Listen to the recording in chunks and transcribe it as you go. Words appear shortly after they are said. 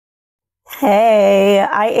Hey,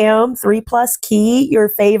 I am 3+Kei, your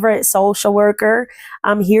favorite social worker.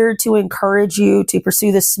 I'm here to encourage you to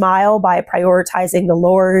pursue the smile by prioritizing the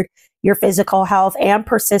Lord, your physical health, and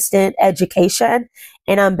persistent education.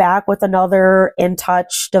 And I'm back with another In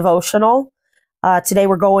Touch devotional. Today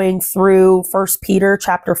we're going through 1 Peter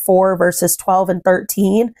chapter 4, verses 12 and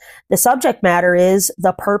 13. The subject matter is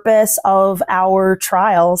the purpose of our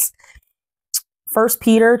trials. 1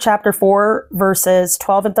 Peter chapter 4, verses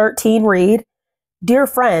 12 and 13 read, "Dear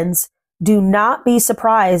friends, do not be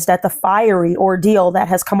surprised at the fiery ordeal that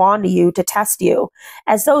has come on to you to test you,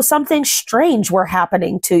 as though something strange were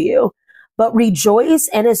happening to you. But rejoice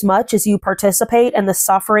inasmuch as you participate in the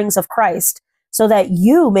sufferings of Christ, so that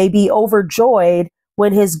you may be overjoyed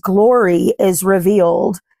when his glory is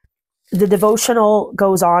revealed." The devotional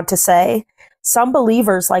goes on to say, some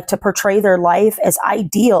believers like to portray their life as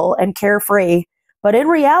ideal and carefree. But in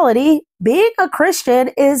reality, being a Christian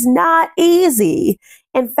is not easy.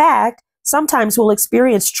 In fact, sometimes we'll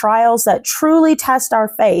experience trials that truly test our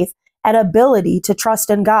faith and ability to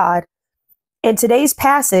trust in God. In today's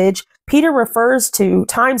passage, Peter refers to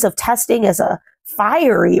times of testing as a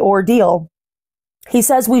fiery ordeal. He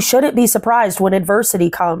says we shouldn't be surprised when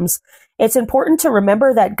adversity comes. It's important to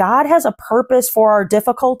remember that God has a purpose for our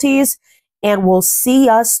difficulties and will see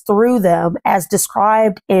us through them, as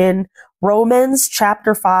described in Romans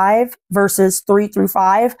chapter 5, verses 3 through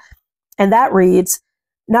 5. And that reads,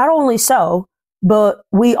 "Not only so, but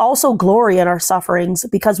we also glory in our sufferings,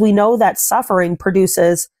 because we know that suffering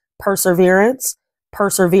produces perseverance,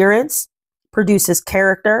 perseverance produces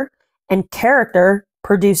character, and character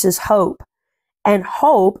produces hope. And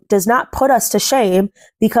hope does not put us to shame,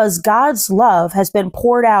 because God's love has been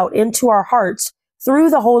poured out into our hearts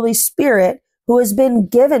through the Holy Spirit who has been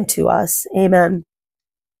given to us." Amen.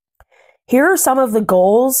 Here are some of the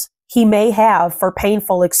goals he may have for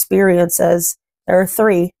painful experiences. There are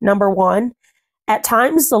three. Number one, at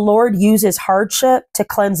times the Lord uses hardship to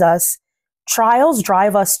cleanse us. Trials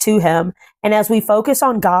drive us to him, and as we focus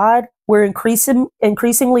on God, we're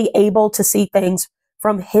increasingly able to see things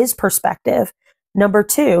from his perspective. Number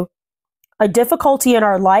two, a difficulty in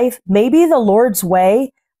our life may be the Lord's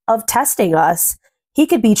way of testing us. He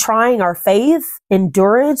could be trying our faith,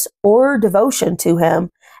 endurance, or devotion to him.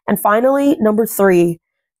 And finally, number three,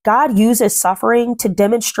 God uses suffering to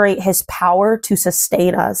demonstrate his power to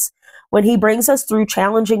sustain us. When he brings us through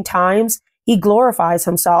challenging times, he glorifies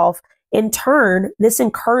himself. In turn, this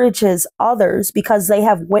encourages others because they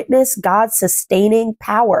have witnessed God's sustaining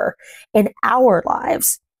power in our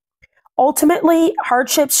lives. Ultimately,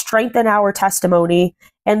 hardships strengthen our testimony.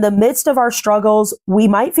 In the midst of our struggles, we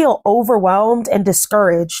might feel overwhelmed and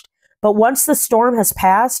discouraged, but once the storm has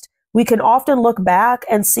passed, we can often look back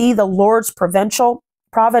and see the Lord's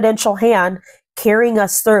providential hand carrying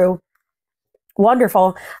us through.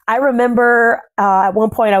 Wonderful. I remember at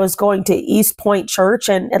one point I was going to East Point Church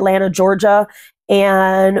in Atlanta, Georgia,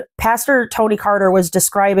 and Pastor Tony Carter was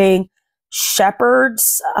describing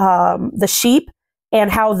shepherds, the sheep, and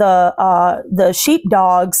how the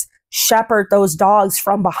sheepdogs shepherd those dogs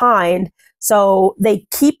from behind. So they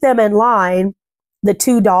keep them in line. The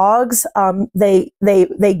two dogs, they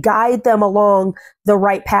guide them along the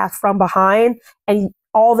right path from behind. And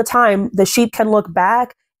all the time, the sheep can look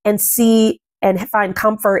back and see and find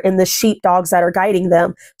comfort in the sheepdogs that are guiding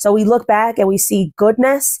them. So we look back and we see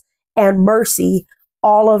goodness and mercy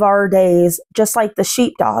all of our days, just like the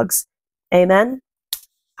sheepdogs. Amen.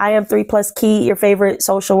 I am 3+Kei, your favorite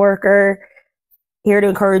social worker, here to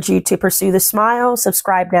encourage you to pursue the smile.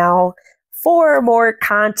 Subscribe now for more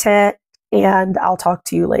content, and I'll talk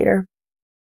to you later.